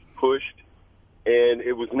always pushed. And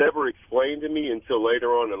it was never explained to me until later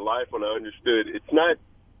on in life when I understood it's not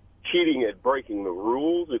cheating at breaking the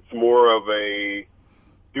rules. It's more of a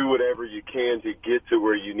do whatever you can to get to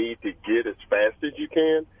where you need to get as fast as you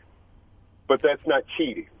can. But that's not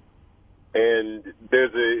cheating. And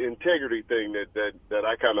there's an integrity thing that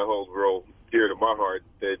I kind of hold real dear to my heart,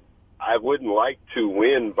 that I wouldn't like to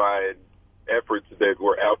win by efforts that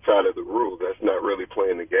were outside of the rules. That's not really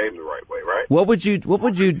playing the game the right way, right? What would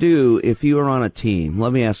you do if you were on a team?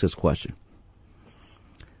 Let me ask this question.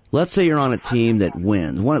 Let's say you're on a team that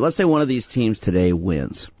wins. Let's say one of these teams today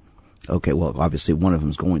wins. Okay, well, obviously one of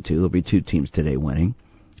them's going to. There'll be two teams today winning.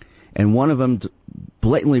 And one of them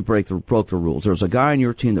blatantly broke the rules. There's a guy on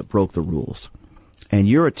your team that broke the rules. And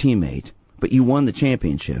you're a teammate, but you won the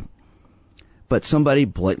championship. But somebody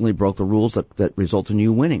blatantly broke the rules that result in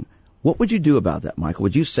you winning. What would you do about that, Michael?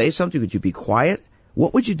 Would you say something? Would you be quiet?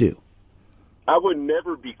 What would you do? I would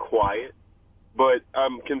never be quiet, but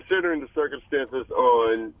I'm considering the circumstances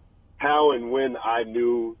on how and when I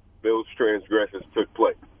knew those transgressions took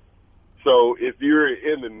place. So if you're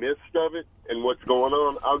in the midst of it and what's going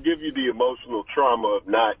on, I'll give you the emotional trauma of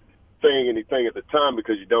not saying anything at the time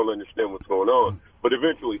because you don't understand what's going on, but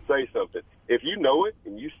eventually say something. If you know it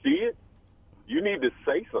and you see it, you need to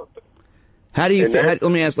say something. How do you feel? Let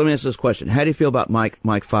me ask this question. How do you feel about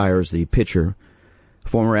Mike Fiers, the pitcher,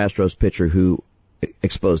 former Astros pitcher who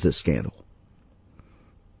exposed this scandal?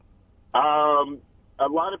 A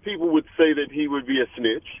lot of people would say that he would be a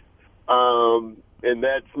snitch, and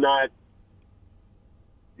that's not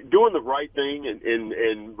doing the right thing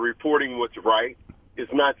and reporting what's right.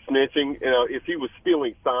 It's not snitching. You know, if he was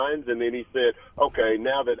stealing signs and then he said, okay,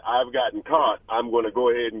 now that I've gotten caught, I'm going to go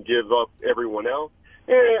ahead and give up everyone else.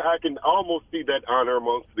 And I can almost see that honor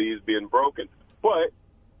amongst these being broken. But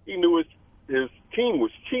he knew his team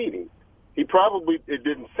was cheating. It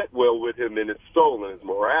didn't sit well with him in his soul and his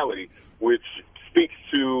morality, which speaks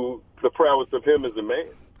to the prowess of him as a man.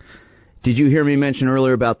 Did you hear me mention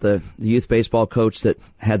earlier about the youth baseball coach that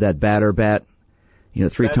had that batter bat, 3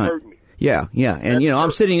 times? Hurt me. Yeah. And,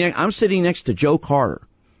 I'm sitting next to Joe Carter.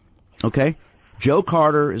 Okay? Joe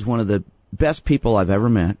Carter is one of the best people I've ever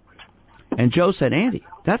met. And Joe said, Andy,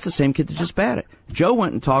 that's the same kid that just batted. Joe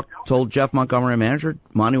went and told Jeff Montgomery, manager.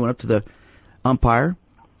 Monty went up to the umpire.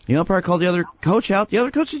 The umpire called the other coach out. The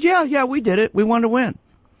other coach said, yeah, we did it. We wanted to win.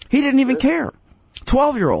 He didn't even care.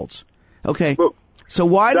 12-year-olds. Okay. So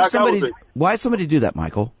why did somebody do that,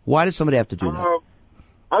 Michael? Why did somebody have to do that?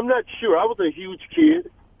 I'm not sure. I was a huge kid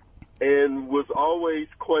and was always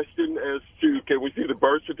questioned as to, can we see the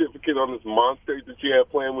birth certificate on this monster that you have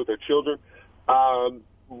playing with our children?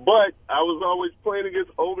 But I was always playing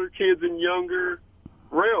against older kids in younger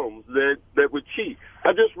realms that would cheat.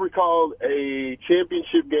 I just recalled a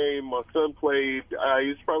championship game my son played. He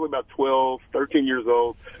was probably about 12, 13 years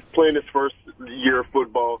old, playing his first year of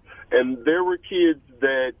football. And there were kids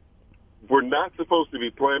that were not supposed to be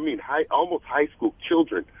playing. Almost high school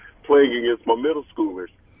children playing against my middle schoolers.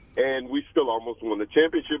 and we still almost won the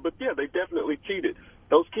championship. But, yeah, they definitely cheated.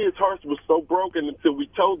 Those kids' hearts were so broken until we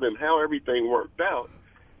told them how everything worked out,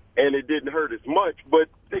 and it didn't hurt as much, but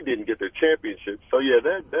they didn't get their championship. So, yeah,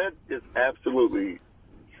 that is absolutely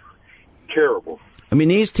terrible. I mean,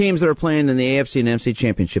 these teams that are playing in the AFC and NFC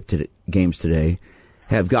championship games today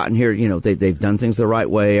have gotten here, they've done things the right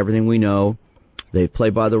way, everything we know. They've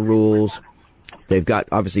played by the rules. They've got,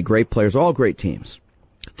 obviously, great players, all great teams.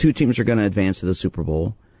 2 teams are going to advance to the Super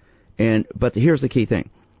Bowl. But here's the key thing.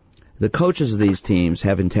 The coaches of these teams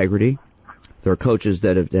have integrity. There are coaches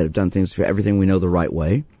that have done things for everything we know the right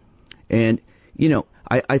way. And,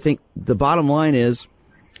 I think the bottom line is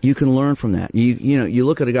you can learn from that. You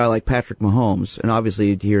look at a guy like Patrick Mahomes, and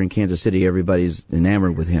obviously here in Kansas City, everybody's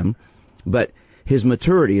enamored with him. But his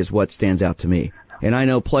maturity is what stands out to me. And I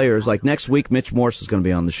know players, like next week, Mitch Morse is going to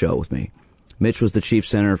be on the show with me. Mitch was the Chiefs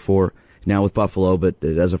center now with Buffalo, but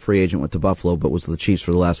as a free agent went to Buffalo, but was with the Chiefs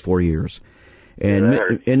for the last 4 years. And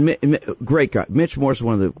great guy. Mitch Morse is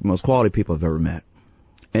one of the most quality people I've ever met.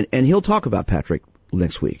 And he'll talk about Patrick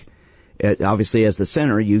next week. Obviously, as the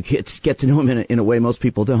center, you get to know him in a way most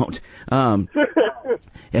people don't. I've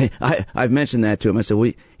mentioned that to him. I said,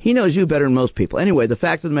 well, he knows you better than most people. Anyway, the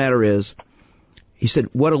fact of the matter is, he said,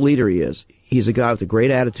 what a leader he is. He's a guy with a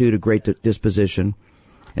great attitude, a great disposition.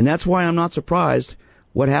 And that's why I'm not surprised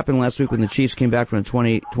what happened last week when the Chiefs came back from a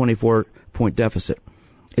 24-point deficit.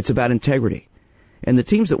 It's about integrity. And the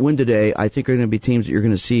teams that win today, I think, are going to be teams that you're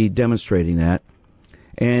going to see demonstrating that.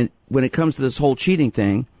 And when it comes to this whole cheating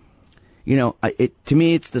thing, to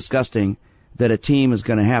me, it's disgusting that a team is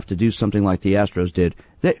going to have to do something like the Astros did.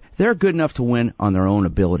 They're good enough to win on their own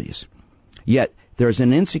abilities. Yet, there's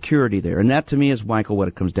an insecurity there. And that, to me, is, Michael, what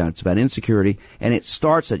it comes down to. It's about insecurity, and it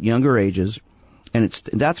starts at younger ages. And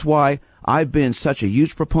that's why I've been such a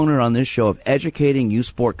huge proponent on this show of educating youth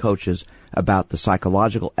sport coaches about the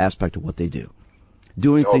psychological aspect of what they do.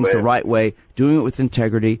 Doing things the right way, doing it with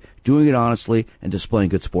integrity, doing it honestly, and displaying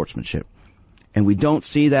good sportsmanship. And we don't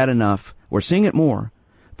see that enough. We're seeing it more,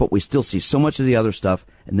 but we still see so much of the other stuff,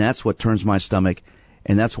 and that's what turns my stomach.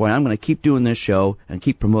 And that's why I'm going to keep doing this show and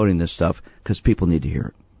keep promoting this stuff, because people need to hear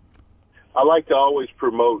it. I like to always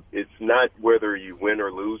promote, it's not whether you win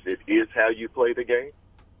or lose, it is how you play the game.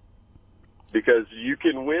 Because you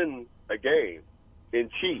can win a game and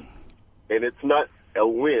cheat, and it's not a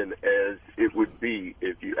win as it would be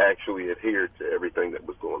if you actually adhered to everything that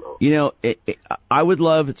was going on. I would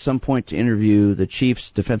love at some point to interview the Chiefs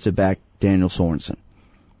defensive back, Daniel Sorensen.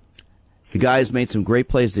 The guy has made some great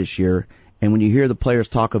plays this year, and when you hear the players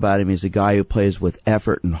talk about him, he's a guy who plays with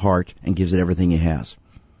effort and heart and gives it everything he has.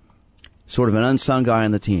 Sort of an unsung guy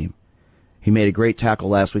on the team. He made a great tackle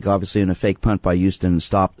last week, obviously, in a fake punt by Houston and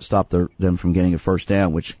stopped them from getting a first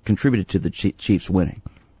down, which contributed to the Chiefs winning.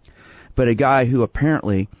 But a guy who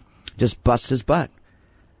apparently just busts his butt.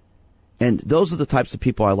 And those are the types of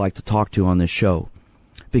people I like to talk to on this show,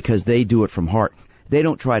 because they do it from heart. They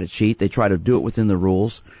don't try to cheat. They try to do it within the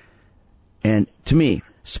rules. And to me,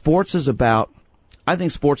 I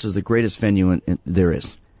think sports is the greatest venue there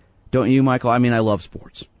is. Don't you, Michael? I mean, I love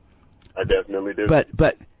sports. I definitely do.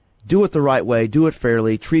 But do it the right way. Do it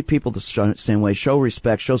fairly. Treat people the same way. Show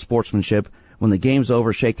respect. Show sportsmanship. When the game's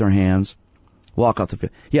over, shake their hands. Walk off the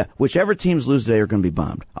field. Yeah, whichever teams lose today are going to be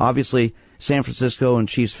bummed. Obviously, San Francisco and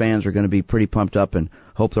Chiefs fans are going to be pretty pumped up and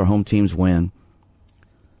hope their home teams win.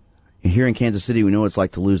 And here in Kansas City, we know what it's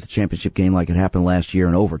like to lose the championship game like it happened last year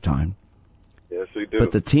in overtime. Yes, we do.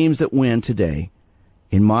 But the teams that win today,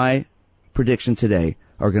 in my prediction today,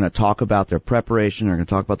 are going to talk about their preparation, they're going to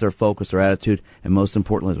talk about their focus, their attitude, and most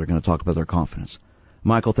importantly, they're going to talk about their confidence.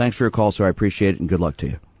 Michael, thanks for your call, sir. I appreciate it, and good luck to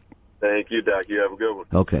you. Thank you, Doc. You have a good one.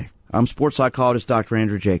 Okay. I'm sports psychologist Dr.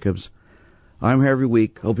 Andrew Jacobs. I'm here every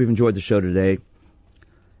week. Hope you've enjoyed the show today.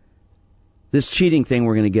 This cheating thing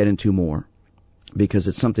we're going to get into more, because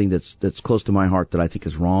it's something that's close to my heart that I think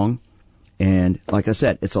is wrong. And like I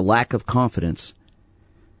said, it's a lack of confidence.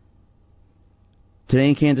 Today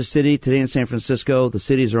in Kansas City, today in San Francisco, the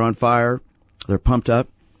cities are on fire. They're pumped up.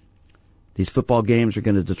 These football games are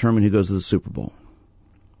going to determine who goes to the Super Bowl.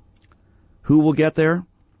 Who will get there?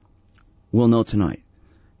 We'll know tonight.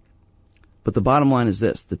 But the bottom line is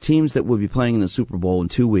this. The teams that will be playing in the Super Bowl in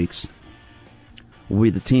 2 weeks will be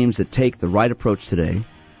the teams that take the right approach today,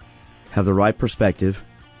 have the right perspective,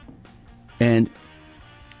 and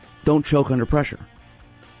don't choke under pressure.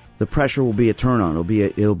 The pressure will be a turn-on. It'll be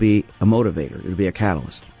a motivator. It'll be a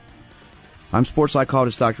catalyst. I'm sports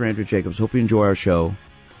psychologist Dr. Andrew Jacobs. Hope you enjoy our show.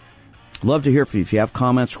 Love to hear from you. If you have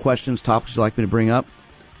comments, questions, topics you'd like me to bring up,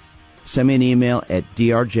 send me an email at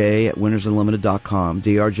drj@winnersunlimited.com,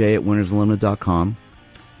 drj@winnersunlimited.com.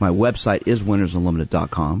 My website is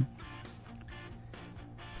winnersunlimited.com.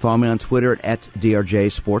 Follow me on Twitter at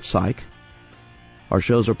DRJSportsPsych. Our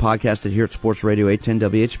shows are podcasted here at Sports Radio 810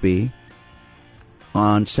 WHB,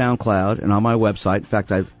 on SoundCloud, and on my website. In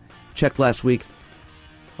fact, I checked last week,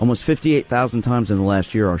 almost 58,000 times in the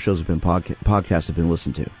last year our shows have been podcasts have been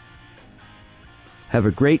listened to. Have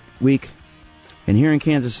a great week. And here in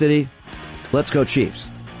Kansas City, let's go Chiefs.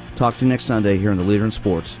 Talk to you next Sunday here on the Leader in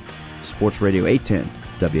Sports, Sports Radio 810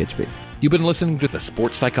 WHB. You've been listening to the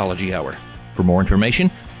Sports Psychology Hour. For more information,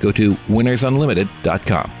 go to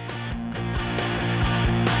winnersunlimited.com.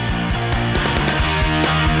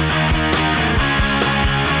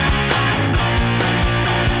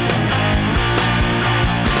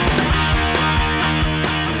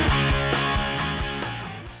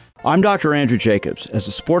 I'm Dr. Andrew Jacobs. As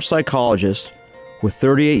a sports psychologist with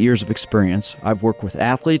 38 years of experience, I've worked with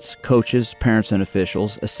athletes, coaches, parents, and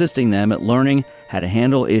officials, assisting them at learning how to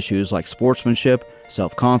handle issues like sportsmanship,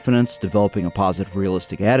 self-confidence, developing a positive,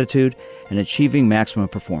 realistic attitude, and achieving maximum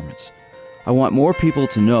performance. I want more people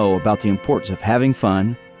to know about the importance of having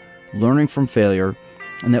fun, learning from failure,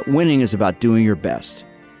 and that winning is about doing your best.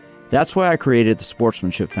 That's why I created the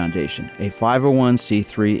Sportsmanship Foundation, a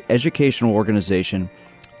 501c3 educational organization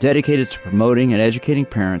dedicated to promoting and educating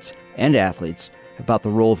parents and athletes about the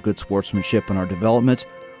role of good sportsmanship in our development.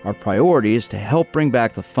 Our priority is to help bring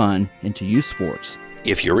back the fun into youth sports.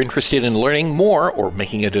 If you're interested in learning more or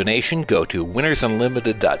making a donation, go to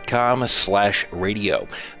winnersunlimited.com/radio.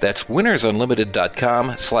 That's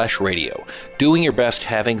winnersunlimited.com/radio. Doing your best,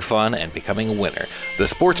 having fun, and becoming a winner. The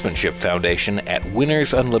Sportsmanship Foundation at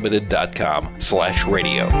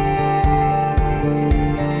winnersunlimited.com/radio.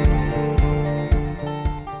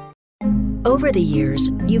 Over the years,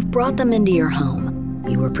 you've brought them into your home.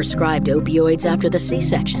 You were prescribed opioids after the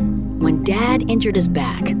C-section, when Dad injured his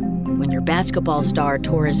back, when your basketball star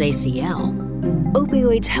tore his ACL.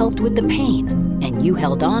 Opioids helped with the pain, and you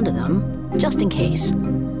held on to them just in case.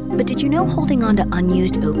 But did you know holding on to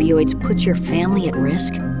unused opioids puts your family at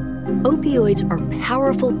risk? Opioids are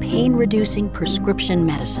powerful pain-reducing prescription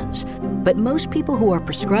medicines, but most people who are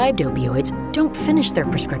prescribed opioids don't finish their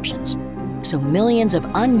prescriptions. So millions of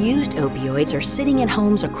unused opioids are sitting in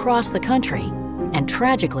homes across the country. And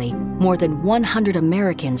tragically, more than 100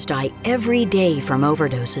 Americans die every day from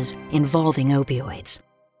overdoses involving opioids.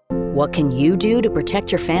 What can you do to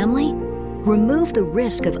protect your family? Remove the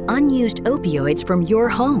risk of unused opioids from your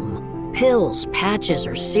home. Pills, patches,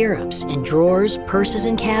 or syrups in drawers, purses,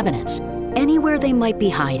 and cabinets, anywhere they might be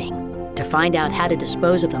hiding. To find out how to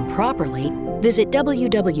dispose of them properly, visit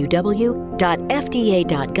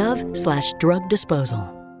www.fda.gov/drug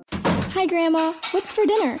disposal. Hi, Grandma. What's for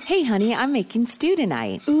dinner? Hey, honey, I'm making stew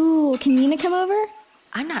tonight. Ooh, can Nina come over?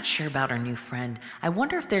 I'm not sure about our new friend. I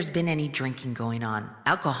wonder if there's been any drinking going on.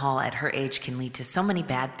 Alcohol at her age can lead to so many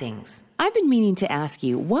bad things. I've been meaning to ask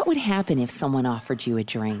you, what would happen if someone offered you a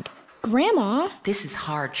drink? Grandma? This is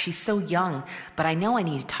hard. She's so young, but I know I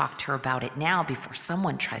need to talk to her about it now before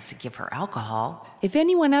someone tries to give her alcohol. If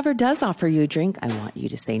anyone ever does offer you a drink, I want you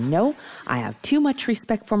to say no. I have too much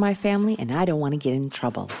respect for my family, and I don't want to get in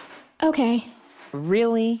trouble. Okay.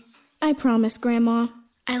 Really? I promise, Grandma.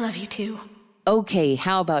 I love you too. Okay,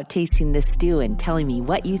 how about tasting this stew and telling me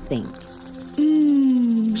what you think?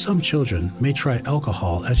 Some children may try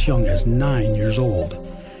alcohol as young as 9 years old.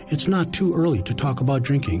 It's not too early to talk about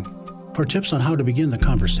drinking. For tips on how to begin the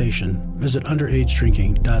conversation, visit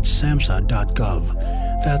underagedrinking.samhsa.gov.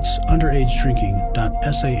 That's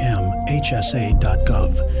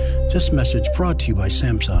underagedrinking.samhsa.gov. This message brought to you by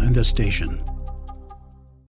SAMHSA and this station.